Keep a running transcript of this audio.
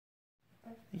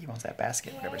think he wants that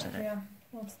basket, whatever's in it. Yeah.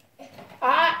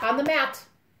 On the mat.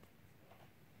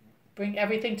 Bring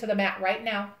everything to the mat right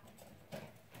now.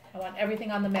 I want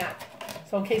everything on the mat.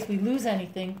 So in case we lose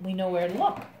anything, we know where to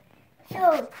look.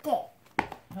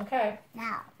 Okay.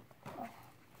 Now.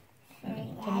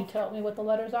 Can you tell me what the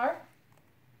letters are?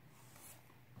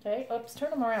 Okay. Oops,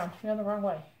 turn them around. You're on the wrong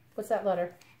way. What's that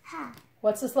letter?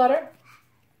 What's this letter?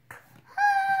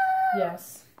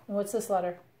 Yes. And what's this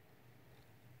letter?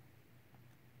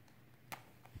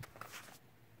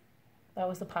 That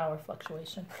was the power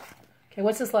fluctuation. Okay,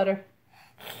 what's this letter?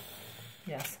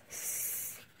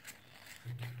 Yes.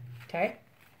 Okay.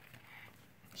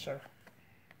 Sure.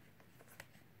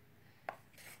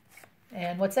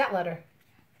 And what's that letter?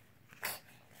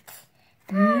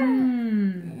 For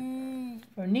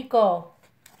Nico.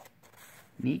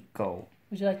 Nico.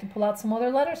 Would you like to pull out some other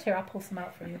letters? Here, I'll pull some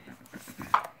out for you.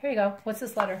 Here you go. What's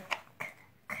this letter?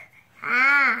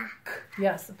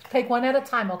 Yes. Take one at a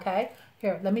time, okay?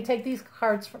 Here, let me take these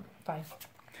cards from... Fine.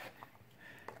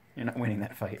 You're not winning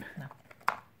that fight. No.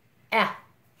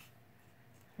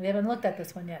 We haven't looked at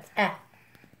this one yet. All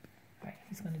right,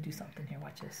 he's going to do something here.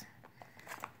 Watch this.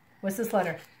 What's this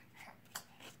letter?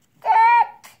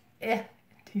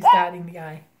 He's dotting the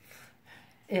I.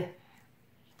 And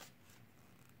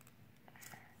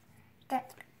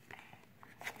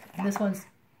this one's...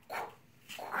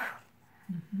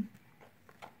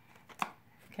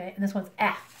 Okay, and this one's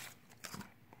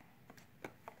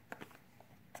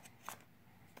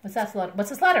What's this letter? What's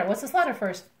this letter? What's this letter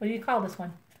first? What do you call this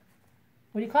one?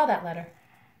 What do you call that letter?